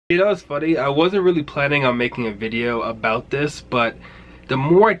You know, it's funny, I wasn't really planning on making a video about this, but the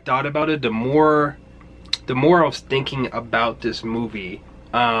more I thought about it, the more I was thinking about this movie,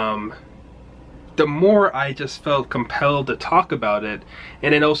 the more I just felt compelled to talk about it.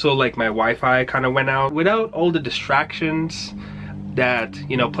 And then also, like, my Wi-Fi kind of went out. Without all the distractions that,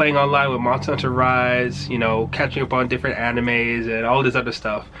 you know, playing online with Monster Hunter Rise, you know, catching up on different animes and all this other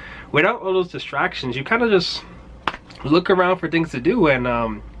stuff, without all those distractions, you kind of just look around for things to do.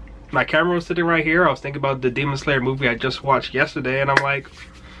 And my camera was sitting right here. I was thinking about the Demon Slayer movie I just watched yesterday, and I'm like,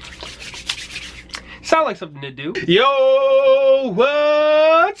 sound like something to do. Yo,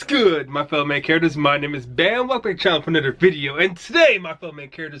 what's good, my fellow main characters? My name is Bam. Welcome to the channel for another video. And today, my fellow main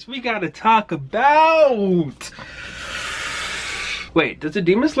characters, we gotta talk about... Wait, does the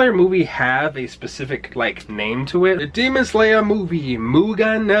Demon Slayer movie have a specific, like, name to it? The Demon Slayer movie,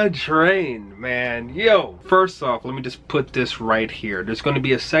 Mugen Train, man. Yo, first off, let me just put this right here. There's going to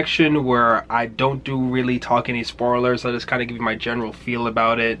be a section where I don't really talk any spoilers. I'll just kind of give you my general feel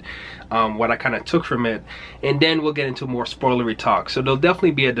about it, what I kind of took from it, and then we'll get into more spoilery talk. So there'll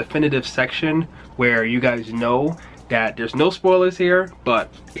definitely be a definitive section where you guys know that there's no spoilers here, but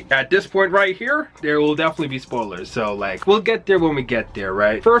at this point right here, there will definitely be spoilers. So, like, we'll get there when we get there,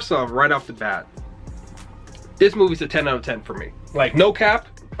 right? First off, right off the bat, this movie's a 10 out of 10 for me. Like, no cap,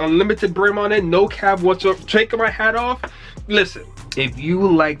 unlimited brim on it, no cap whatsoever, taking my hat off. Listen, if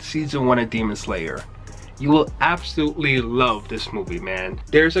you liked season 1 of Demon Slayer, you will absolutely love this movie, man.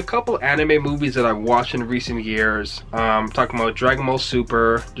 There's a couple anime movies that I've watched in recent years. Talking about Dragon Ball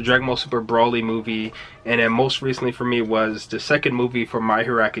Super, the Dragon Ball Super Broly movie, and then most recently for me was the second movie for My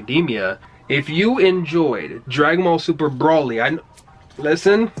Hero Academia. If you enjoyed Dragon Ball Super Broly,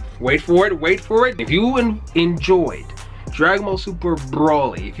 listen, wait for it. If you enjoyed Dragon Ball Super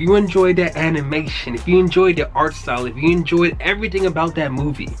Broly, if you enjoyed that animation, if you enjoyed the art style, if you enjoyed everything about that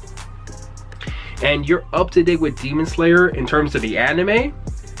movie, and you're up to date with Demon Slayer in terms of the anime,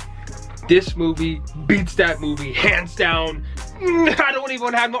 this movie beats that movie hands down. I don't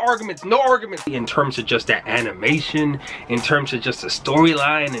even have no arguments. In terms of just that animation, in terms of just the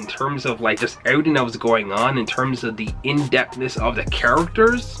storyline, in terms of like just everything that was going on, in terms of the in-depthness of the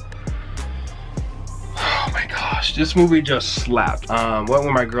characters. Oh my gosh, this movie just slapped. Went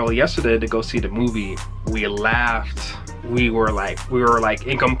with my girl yesterday to go see the movie. We laughed. We were like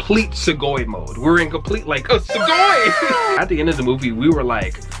in complete Sugoi mode. We were in complete like a Sugoi. At the end of the movie, we were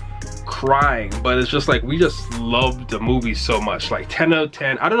like crying, but it's just like we just loved the movie so much. Like 10 out of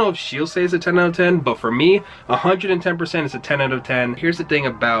 10. I don't know if she'll say it's a 10 out of 10, but for me, 110% is a 10 out of 10. Here's the thing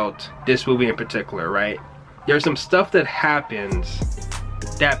about this movie in particular, right? There's some stuff that happens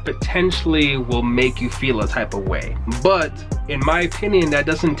that potentially will make you feel a type of way, but in my opinion, that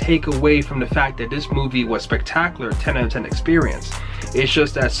doesn't take away from the fact that this movie was spectacular, 10 out of 10 experience. It's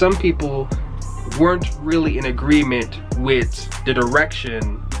just that some people weren't really in agreement with the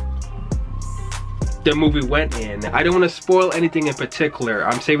direction the movie went in. I don't want to spoil anything in particular.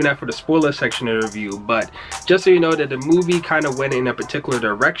 I'm saving that for the spoiler section of the review, but just so you know that the movie kind of went in a particular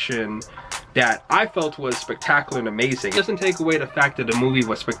direction that I felt was spectacular and amazing. It doesn't take away the fact that the movie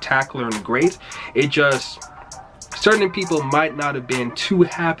was spectacular and great. It just, certain people might not have been too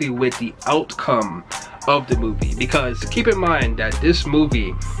happy with the outcome of the movie, because keep in mind that this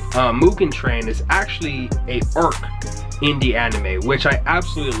movie, Mugen Train, is actually a arc in the anime, which I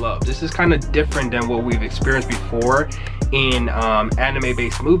absolutely love. This is kind of different than what we've experienced before in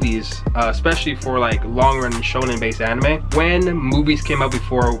anime-based movies, especially for like long-run shonen-based anime. When movies came out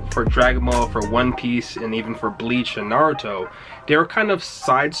before for Dragon Ball, for One Piece, and even for Bleach and Naruto, they were kind of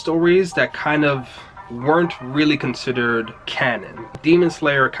side stories that kind of weren't really considered canon. Demon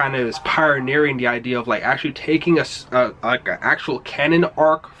Slayer kind of is pioneering the idea of like actually taking like an actual canon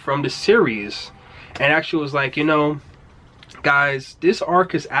arc from the series, and actually was like, you know, guys, this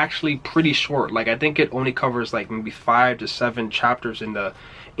arc is actually pretty short. Like, I think it only covers like maybe 5 to 7 chapters in the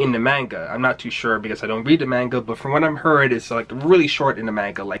manga. I'm not too sure because I don't read the manga, but from what I've heard, it's like really short in the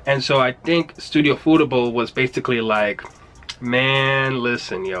manga. Like, and so I think Studio Football was basically like, man,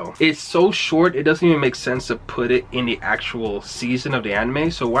 listen, yo, it's so short, it doesn't even make sense to put it in the actual season of the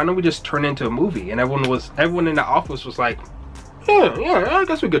anime, so why don't we just turn it into a movie? And everyone in the office was like, yeah, I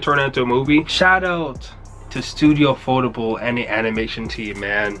guess we could turn it into a movie. Shout out to Studio Football and the animation team,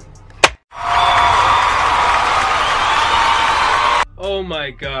 man. Oh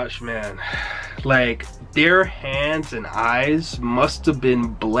my gosh, man. Like, their hands and eyes must have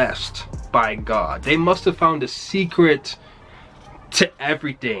been blessed by God. They must have found a secret to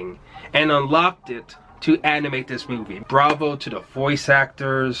everything and unlocked it to animate this movie. Bravo to the voice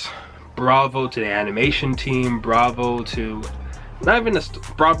actors, bravo to the animation team, bravo to not even a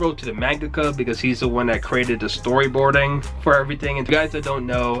bravo to the mangaka, because he's the one that created the storyboarding for everything. And to you guys that don't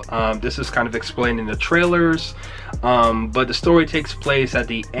know, this is kind of explained in the trailers, but the story takes place at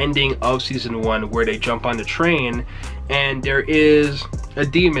the ending of season 1, where they jump on the train and there is a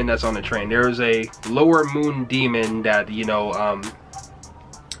demon that's on the train. There is a lower moon demon that, you know,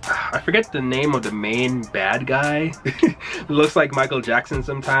 I forget the name of the main bad guy. Looks like Michael Jackson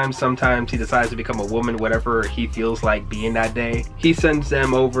sometimes. Sometimes he decides to become a woman, whatever he feels like being that day. He sends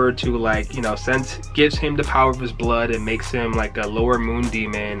them over to, like, you know, gives him the power of his blood and makes him like a lower moon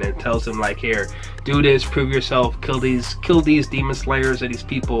demon, and tells him like, here, do this, prove yourself, kill these demon slayers and these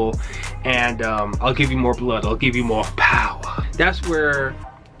people, and I'll give you more blood, I'll give you more power. That's where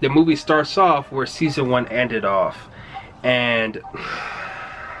the movie starts off, where season 1 ended off. And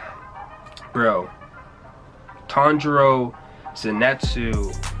bro, Tanjiro,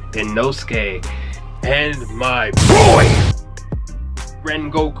 Zenitsu, Inosuke, and my boy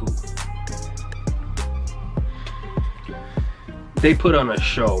Rengoku, they put on a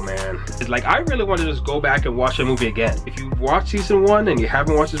show, man. It's like, I really want to just go back and watch the movie again. If you watch season 1 and you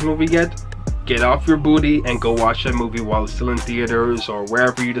haven't watched this movie yet, get off your booty and go watch that movie while it's still in theaters or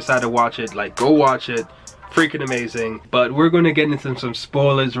wherever you decide to watch it. Like, go watch it. Freaking amazing. But we're going to get into some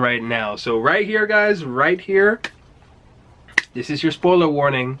spoilers right now. So right here, guys, right here, this is your spoiler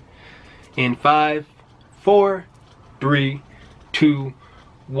warning. In 5, 4, 3, 2,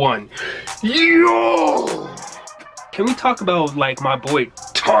 1. Yo! Can we talk about, like, my boy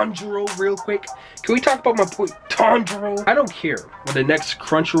Tanjiro real quick? Can we talk about my boy Tanjiro? I don't care what the next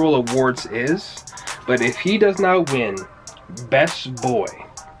Crunchyroll Awards is, but if he does not win Best Boy,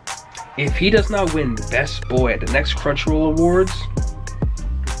 if he does not win Best Boy at the next Crunchyroll Awards,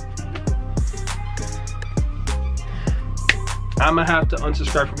 I'm gonna have to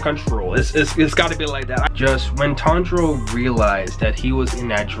unsubscribe from Crunchyroll. It's gotta be like that. Just when Tanjiro realized that he was in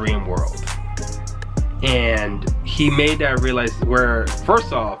that dream world, and he made that realize where,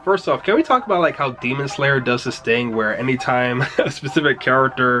 first off, can we talk about like how Demon Slayer does this thing where anytime a specific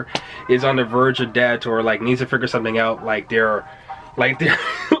character is on the verge of death or like needs to figure something out, like their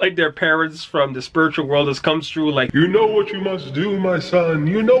parents from the spiritual world has comes through, like, you know what you must do, my son,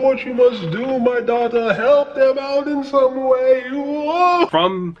 you know what you must do, my daughter, help them out in some way. Whoa.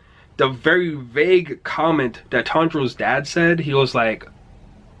 From the very vague comment that Tanjiro's dad said, he was like,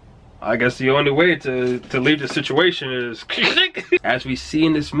 I guess the only way to leave the situation is as we see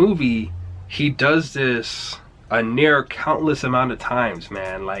in this movie, he does this a near countless amount of times,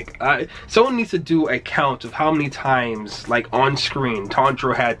 man. Like, someone needs to do a count of how many times, like, on screen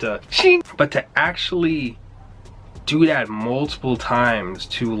Tanjiro had to but to actually do that multiple times,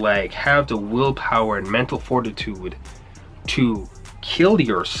 to like have the willpower and mental fortitude to kill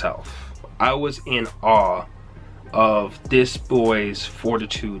yourself, I was in awe of this boy's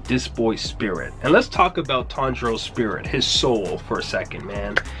fortitude, this boy's spirit. And let's talk about Tanjiro's spirit, his soul, for a second,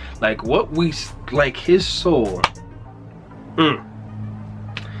 man. Like, his soul,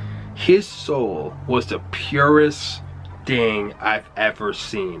 his soul was the purest thing I've ever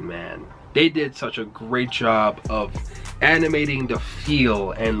seen, man. They did such a great job of animating the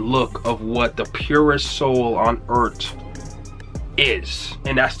feel and look of what the purest soul on earth is,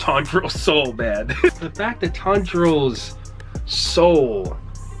 and that's Tanjiro's soul, man. The fact that Tanjiro's soul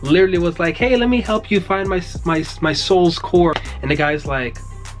literally was like, hey, let me help you find my soul's core, and the guy's like,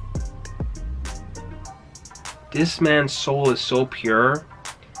 this man's soul is so pure,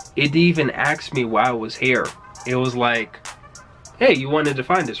 it even asked me why I was here. It was like, hey, you wanted to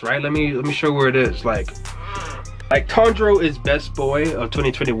find this, right? Let me show where it is. Like Tanjiro is Best Boy of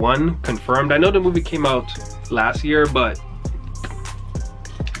 2021, confirmed. I know the movie came out last year, but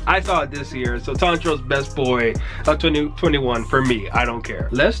I saw it this year, so Tanjiro's Best Boy of 2021 for me. I don't care.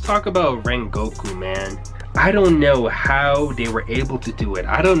 Let's talk about Rengoku, man. I don't know how they were able to do it.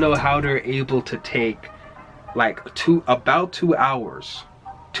 I don't know how they're able to take like about 2 hours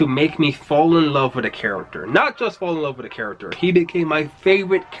to make me fall in love with a character. Not just fall in love with a character, he became my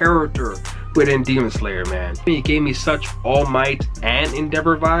favorite character within Demon Slayer, man. He gave me such All Might and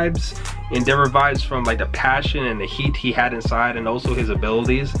Endeavor vibes. Endeavor vibes from like the passion and the heat he had inside, and also his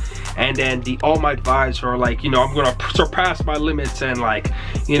abilities. And then the All Might vibes are like, you know, I'm gonna surpass my limits and, like,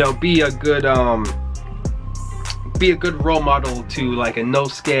 you know, be a good role model to like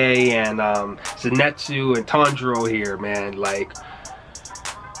Inosuke and Zenitsu and Tanjiro here, man. Like,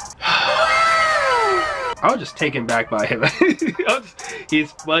 I was just taken back by him.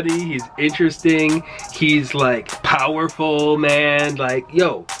 He's funny, he's interesting, he's like powerful, man. Like,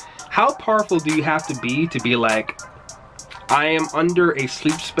 yo, how powerful do you have to be like, I am under a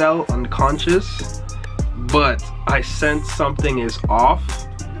sleep spell, unconscious, but I sense something is off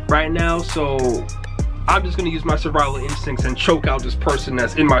right now, so I'm just gonna use my survival instincts and choke out this person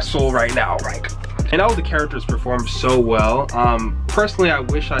that's in my soul right now. Like, and all the characters performed so well. Personally, I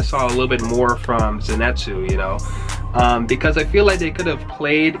wish I saw a little bit more from Zenitsu, you know, because I feel like they could have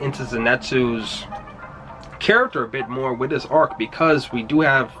played into Zenitsu's character a bit more with this arc, because we do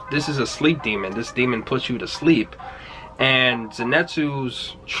have, this is a sleep demon. This demon puts you to sleep, and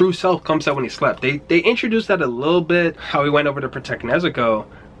Zenitsu's true self comes out when he slept. They introduced that a little bit, how he went over to protect Nezuko,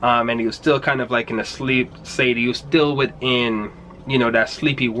 and he was still kind of like in a sleep state. He was still within, you know, that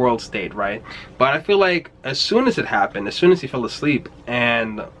sleepy world state, right? But I feel like as soon as it happened, as soon as he fell asleep,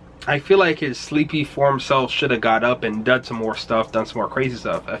 and I feel like his sleepy form self should have got up and done some more stuff, done some more crazy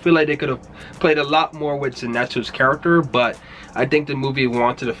stuff. I feel like they could have played a lot more with Zenitsu's character, but I think the movie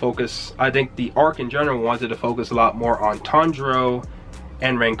wanted to focus, I think the arc in general wanted to focus a lot more on Tanjiro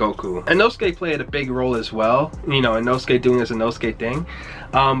and Rengoku. Inosuke played a big role as well, you know, Inosuke doing his Inosuke thing,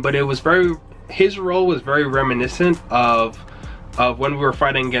 but it was very, his role was very reminiscent of when we were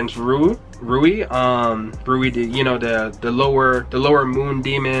fighting against Rui, you know, the lower moon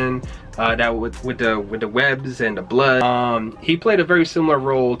demon, that with the webs and the blood. He played a very similar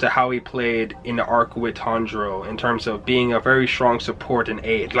role to how he played in the arc with Tanjiro, in terms of being a very strong support and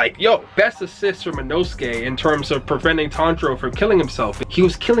aid. Like, yo, best assist from Inosuke in terms of preventing Tanjiro from killing himself. He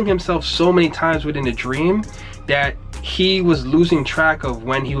was killing himself so many times within the dream that he was losing track of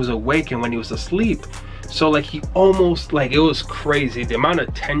when he was awake and when he was asleep. So like, he almost, like, it was crazy the amount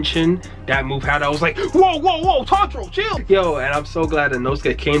of tension that move had. I was like, whoa, Tanjiro, chill, yo. And I'm so glad that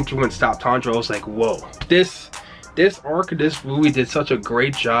Inosuke came through and stopped Tanjiro. I was like, whoa, this arc of this movie did such a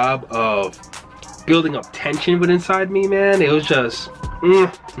great job of building up tension within inside me, man. It was just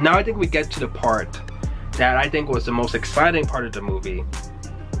now I think we get to the part that I think was the most exciting part of the movie,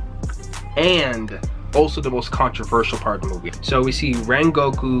 and also the most controversial part of the movie. So we see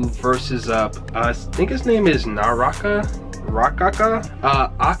Rengoku versus I think his name is Akaza.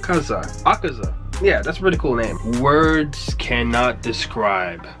 Yeah, that's a pretty cool name. Words cannot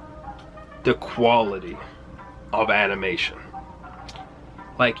describe the quality of animation.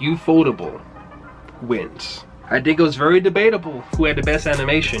 Like, Ufotable wins. I think it was very debatable who had the best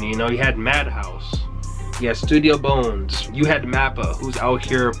animation. You know, you had Madhouse, you had Studio Bones, you had Mappa, who's out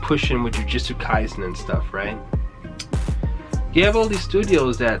here pushing with Jujutsu Kaisen and stuff, right? You have all these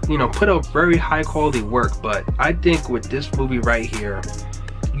studios that, you know, put out very high quality work, but I think with this movie right here,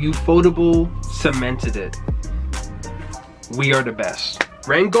 Ufotable cemented it. We are the best.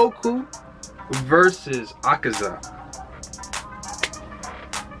 Rengoku versus Akaza.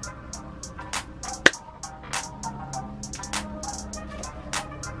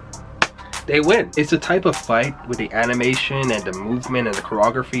 They win. It's a type of fight where the animation and the movement and the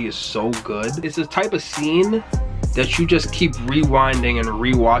choreography is so good. It's a type of scene that you just keep rewinding and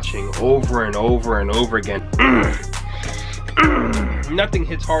rewatching over and over and over again. Nothing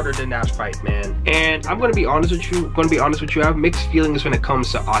hits harder than that fight, man. And I'm gonna be honest with you. I have mixed feelings when it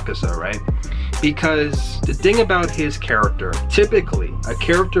comes to Akaza, right? Because the thing about his character, typically a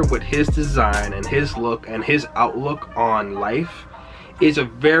character with his design and his look and his outlook on life is a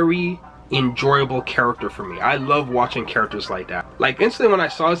very enjoyable character for me. I love watching characters like that. Like, instantly when I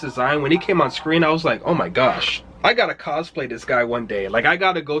saw his design, when he came on screen, I was like, oh my gosh, I gotta cosplay this guy one day. Like, I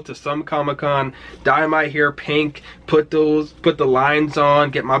gotta go to some Comic-Con, dye my hair pink, put the lines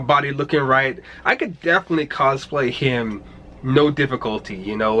on, get my body looking right. I could definitely cosplay him, no difficulty,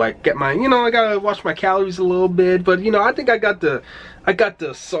 you know, like get my, you know, I gotta watch my calories a little bit, but you know, I think I got the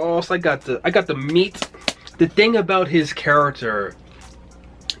sauce, I got the meat. The thing about his character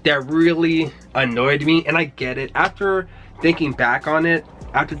that really annoyed me, and I get it, after thinking back on it,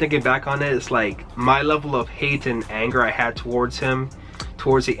 it's like my level of hate and anger I had towards him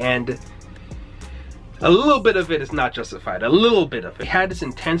towards the end, a little bit of it is not justified. A little bit of it. He had this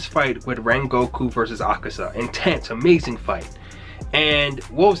intense fight with Rengoku versus Akaza. Intense, amazing fight. And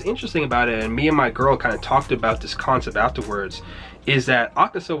what was interesting about it, and me and my girl kind of talked about this concept afterwards, is that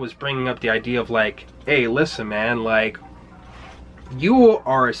Akaza was bringing up the idea of like, hey, listen man, like, you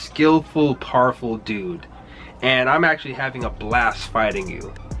are a skillful, powerful dude, and I'm actually having a blast fighting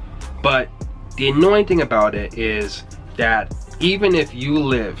you. But the annoying thing about it is that even if you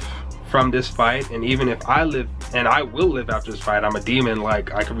live from this fight, and even if I live, and I will live after this fight, I'm a demon,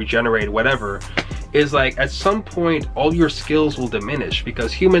 like I can regenerate, whatever, is like at some point all your skills will diminish,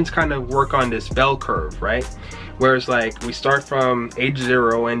 because humans kind of work on this bell curve, right? Whereas like we start from age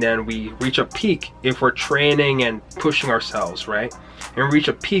 0 and then we reach a peak if we're training and pushing ourselves, right? and reach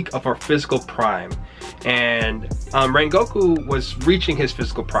a peak of our physical prime. And Rengoku was reaching his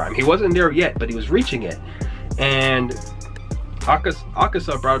physical prime. He wasn't there yet, but he was reaching it. And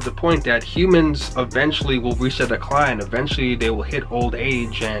Akaza brought up the point that humans eventually will reach a decline. Eventually they will hit old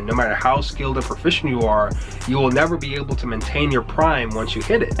age, and no matter how skilled and proficient you are, you will never be able to maintain your prime once you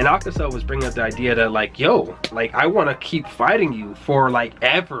hit it. And Akaza was bringing up the idea that like, yo, like I want to keep fighting you for like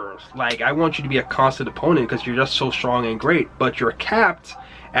ever. Like I want you to be a constant opponent because you're just so strong and great, but you're capped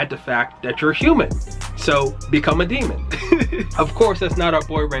at the fact that you're human. So become a demon. Of course that's not our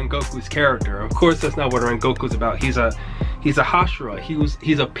boy Rengoku's character. Of course that's not what Rengoku's about. He's a Hashira.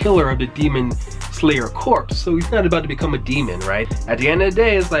 He's a pillar of the demon slayer corps. So he's not about to become a demon, right? At the end of the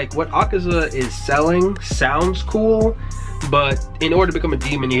day, it's like what Akaza is selling sounds cool, but in order to become a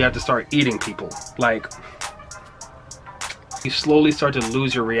demon, you have to start eating people. Like, you slowly start to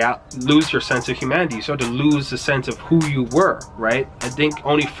lose your sense of humanity. You start to lose the sense of who you were, right? I think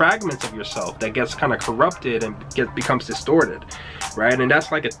only fragments of yourself that gets kind of corrupted and becomes distorted, right? And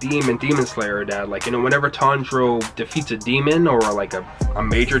that's like a theme in Demon Slayer that, like, you know, whenever Tanjiro defeats a demon or like a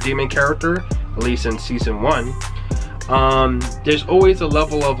major demon character, at least in season 1, there's always a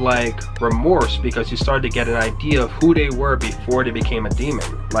level of like remorse because you start to get an idea of who they were before they became a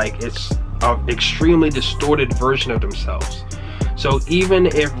demon. Like, it's an extremely distorted version of themselves. So even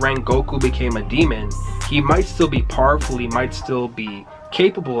if Rengoku became a demon, he might still be powerful, he might still be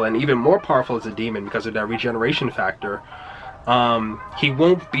capable and even more powerful as a demon because of that regeneration factor. He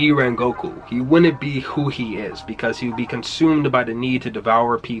won't be Rengoku. He wouldn't be who he is because he would be consumed by the need to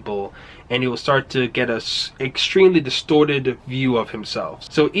devour people, and he will start to get a extremely distorted view of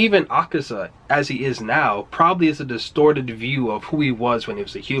himself. So even Akaza, as he is now, probably is a distorted view of who he was when he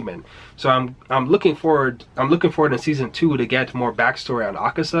was a human. So I'm looking forward in season 2 to get more backstory on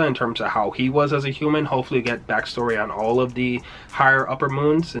Akaza in terms of how he was as a human. Hopefully get backstory on all of the higher upper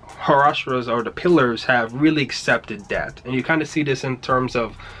moons. Harashiras, or the pillars, have really accepted that, and you kind of see this in terms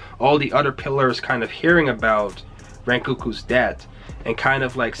of all the other pillars kind of hearing about Rengoku's death, and kind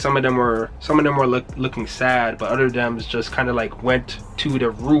of like some of them were looking sad, but other of them just kind of like went to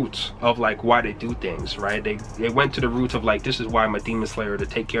the root of like why they do things, right? They went to the root of like, this is why I'm a demon slayer, to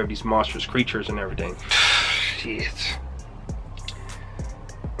take care of these monstrous creatures and everything. Jeez.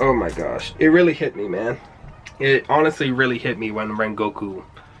 Oh my gosh, it really hit me, man. It honestly really hit me when Rengoku,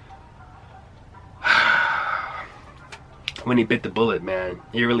 when he bit the bullet, man.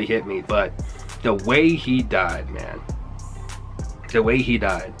 It really hit me. But the way he died, man, the way he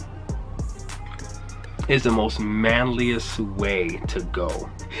died is the most manliest way to go.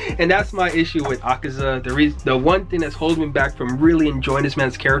 And that's my issue with Akaza. The one thing that's holding me back from really enjoying this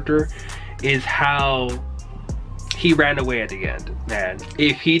man's character is how he ran away at the end, man.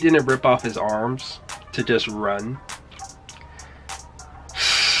 If he didn't rip off his arms to just run,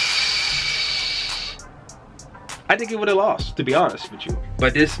 I think he would have lost, to be honest with you.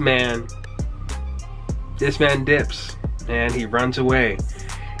 But this man dips and he runs away,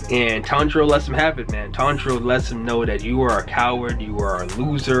 and Tanjiro lets him have it, man. Tanjiro lets him know that you are a coward, you are a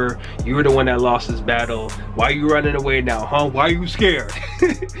loser, you were the one that lost this battle. Why are you running away now, huh? Why are you scared?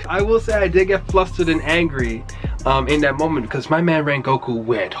 I will say I did get flustered and angry in that moment because my man Rengoku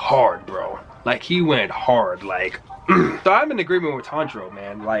went hard, bro. Like, he went hard, like. So I'm in agreement with Tanjiro,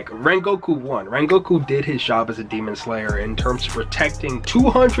 man. Like, Rengoku won. Rengoku did his job as a demon slayer in terms of protecting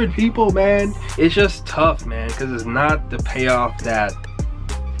 200 people, man. It's just tough, man, because it's not the payoff that,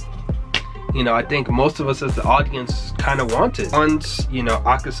 you know, I think most of us as the audience kind of wanted. Once, you know,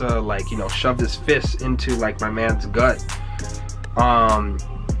 Akaza, like, you know, shoved his fist into like my man's gut, I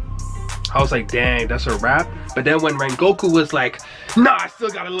was like, dang, that's a wrap. But then when Rengoku was like, nah, I still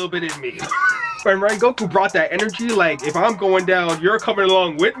got a little bit in me. When Rengoku brought that energy, like, if I'm going down, you're coming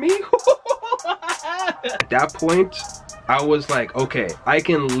along with me. At that point, I was like, okay, I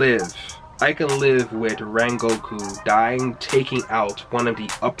can live with Rengoku dying, taking out one of the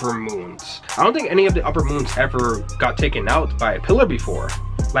upper moons. I don't think any of the upper moons ever got taken out by a pillar before,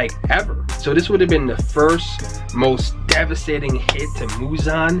 like, ever. So this would have been the first most devastating hit to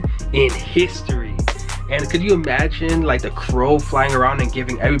Mugen in history. And could you imagine like the crow flying around and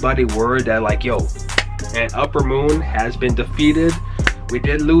giving everybody word that like, yo, an upper moon has been defeated. We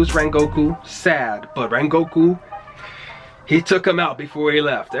did lose Rengoku, sad, but Rengoku, he took him out before he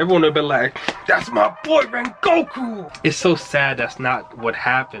left. Everyone would have been like, that's my boy Rengoku. It's so sad that's not what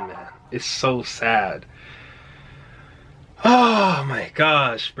happened, man. It's so sad. Oh my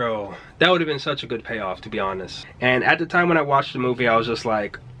gosh, bro. That would have been such a good payoff, to be honest. And at the time when I watched the movie, I was just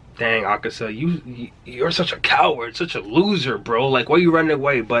like, dang, Akaza, you're such a coward, such a loser, bro. Like, why are you running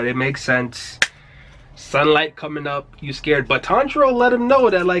away? But it makes sense sunlight coming up, you scared. But Tanjiro let him know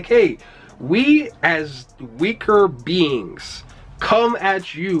that, like, hey, we as weaker beings come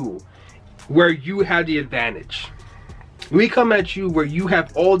at you where you have the advantage. We come at you where you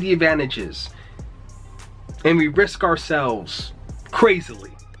have all the advantages, and we risk ourselves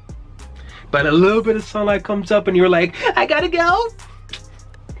crazily. But a little bit of sunlight comes up and you're like, I gotta go.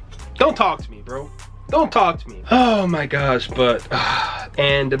 Don't talk to me, bro. Don't talk to me. Oh my gosh, but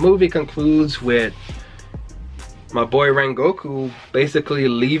and the movie concludes with my boy Rengoku basically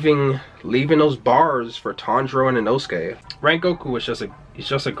leaving those bars for Tanjiro and Inosuke. Rengoku is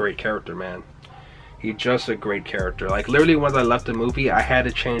just a great character, man. He's just a great character. Like, literally, once I left the movie, I had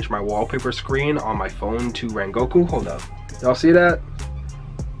to change my wallpaper screen on my phone to Rengoku. Hold up, y'all see that?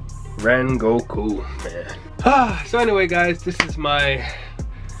 Rengoku, man. So anyway, guys, this is my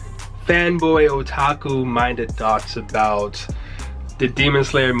fanboy otaku minded thoughts about the Demon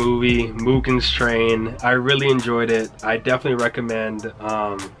Slayer movie, Mugen's Train. I really enjoyed it. I definitely recommend.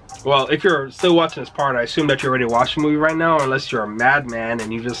 Well, if you're still watching this part, I assume that you're already watching the movie right now, unless you're a madman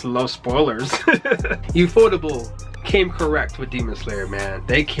and you just love spoilers. Ufotable came correct with Demon Slayer, man.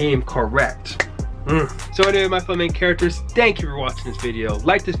 They came correct. So anyway, my fellow main characters, thank you for watching this video.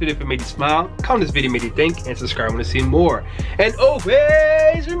 Like this video if it made you smile, comment this video made you think, and subscribe when you see more. And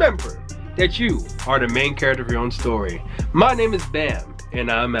always remember that you are the main character of your own story. My name is Bam,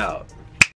 and I'm out.